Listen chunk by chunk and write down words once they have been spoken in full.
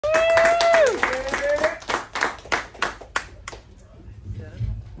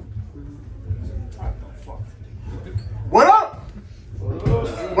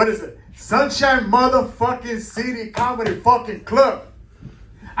Sunshine motherfucking City Comedy fucking Club.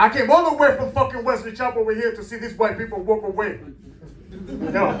 I came all the way from fucking Wesley Chapel over here to see these white people walk away.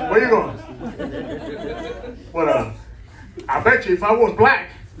 Yo, where you going? What up? I bet you if I was black,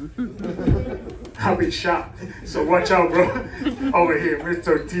 I'll be shot. So watch out, bro. Over here,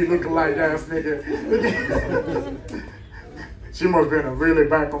 Mr. T looking like ass nigga. She must be in a really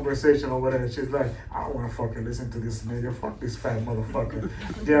bad conversation over there. She's like, I don't want to fucking listen to this nigga. Fuck this fat motherfucker.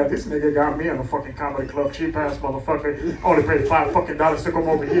 Yeah, this nigga got me in a fucking comedy club. Cheap ass motherfucker. Only paid $5 fucking to come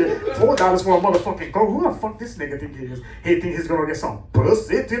over here. $4 for a motherfucking go. Who the fuck this nigga think he is? He think he's gonna get some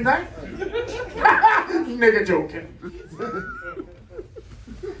pussy tonight? Nigga joking.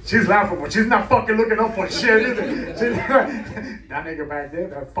 She's laughing, but she's not fucking looking up for shit either. That nigga back there,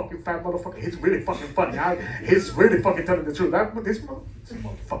 that fucking fat motherfucker, he's really fucking funny. He's really fucking telling the truth. This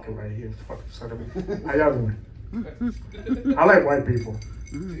motherfucker right here is fucking son of me. How y'all doing? I like white people.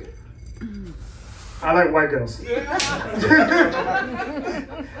 I like white girls.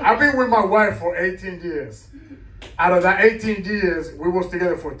 I've been with my wife for 18 years. Out of that 18 years, we was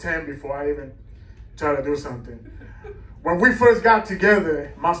together for 10 before I even tried to do something. When we first got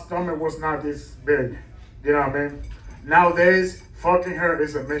together, my stomach was not this big. You know what I mean? Nowadays, fucking her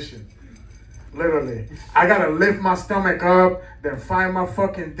is a mission. Literally. I gotta lift my stomach up, then find my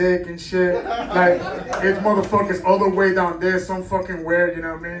fucking dick and shit. Like, it's motherfuckers all the way down there, some fucking weird, you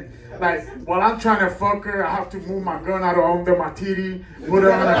know what I mean? Like, while I'm trying to fuck her, I have to move my gun out of under my titty, put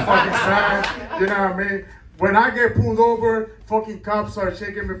her on the fucking side, you know what I mean? When I get pulled over, fucking cops start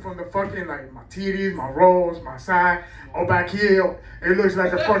shaking me from the fucking, like, my titties, my rolls, my side, or back here. It looks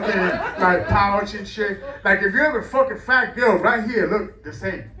like a fucking, like, pouch and shit. Like, if you have a fucking fat girl right here, look, the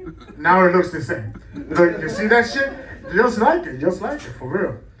same. Now it looks the same. Look, you see that shit? Just like it, for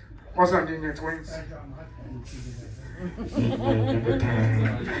real. What's up, Union Twins?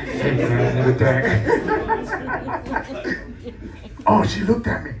 Oh, she looked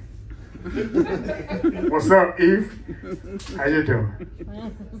at me. What's up, Eve? How you doing?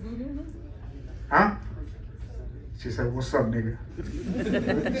 Huh? She said, what's up, nigga?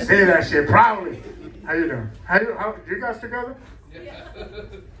 Say that shit proudly. How you doing? How you guys together? Yeah.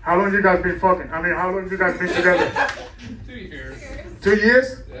 How long you guys been fucking? I mean, how long you guys been together? 2 years. 2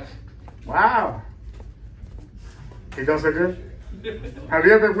 years? Yeah. Wow. He does it good? Have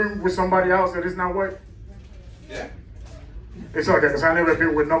you ever been with somebody else that is not white? Yeah. It's okay, because I never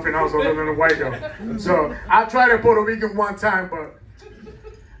been with nothing else other than a white girl. So, I tried a Puerto Rican one time, but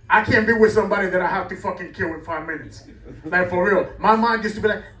I can't be with somebody that I have to fucking kill in 5 minutes. Like, for real. My mind used to be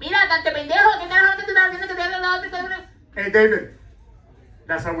like, hey, David.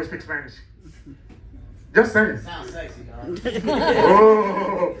 That's how we speak Spanish. Just saying. Sounds sexy, dog.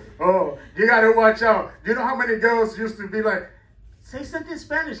 Oh, you gotta watch out. You know how many girls used to be like, say something in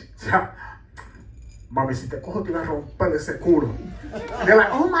Spanish. Mami, si te cojo, te voy a romper ese culo. They're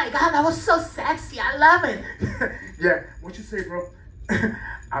like, oh my God, that was so sexy. I love it. Yeah, what you say, bro?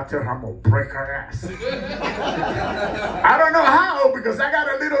 I tell her I'm gonna break her ass. I don't know how, because I got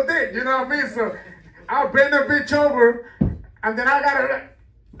a little dick, you know what I mean? So I'll bend a bitch over, and then I gotta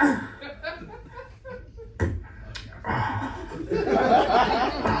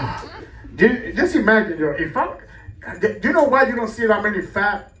just imagine, yo, do you know why you don't see that many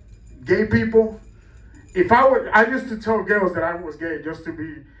fat gay people? I used to tell girls that I was gay just to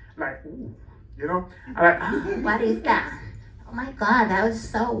be like, ooh, you know? I'm like, what is that? Oh my God, that was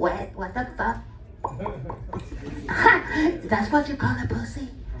so wet. What the fuck? That's what you call a pussy?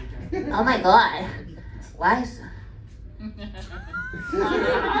 Oh my God. Why is...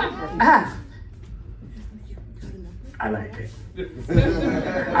 I like it.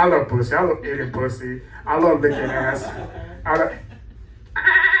 I love pussy. I love eating pussy. I love licking ass.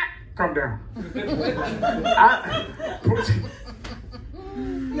 Calm down. Pussy.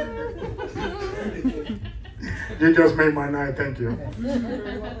 You just made my night, thank you.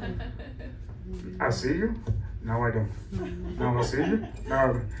 I see you? No, I don't. Now I see you?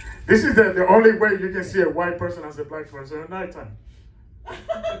 No. This is the only way you can see a white person as a black person at nighttime.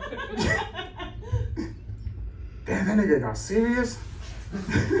 Damn, that nigga got serious?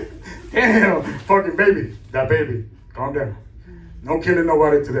 Damn, fucking baby. That baby. Calm down. No killing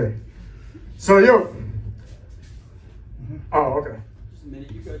nobody today. So, yo. Oh, okay. Just a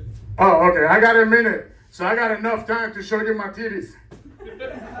minute, you good. Oh, okay. I got a minute. So I got enough time to show you my titties.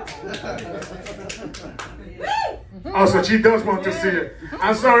 Oh, so she does want to see it.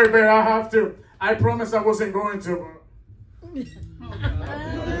 I'm sorry, babe. I have to. I promised I wasn't going to.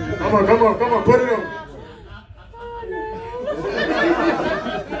 Come on. Put it on.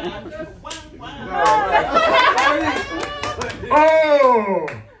 Oh,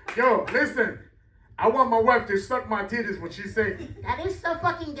 yo, Listen, I want my wife to suck my titties when she say, That is so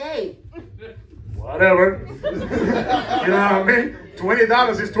fucking gay. whatever. You know what I mean?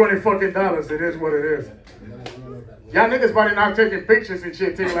 $20 is $20 fucking dollars. It is what it is. Y'all niggas probably not taking pictures and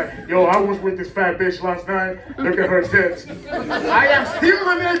shit, thinking like, yo, I was with this fat bitch last night. Look at her tits. I am still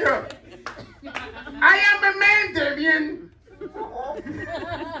a nigga. I am a man, Damien.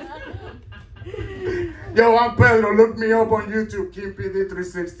 Yo, I'm Pedro. Look me up on YouTube, Kim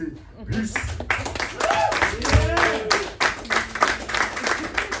PD360. Peace.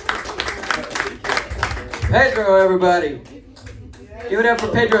 Pedro, everybody. Give it up for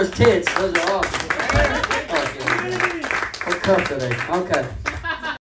Pedro's tits. Those are awesome. What cup are they? Okay.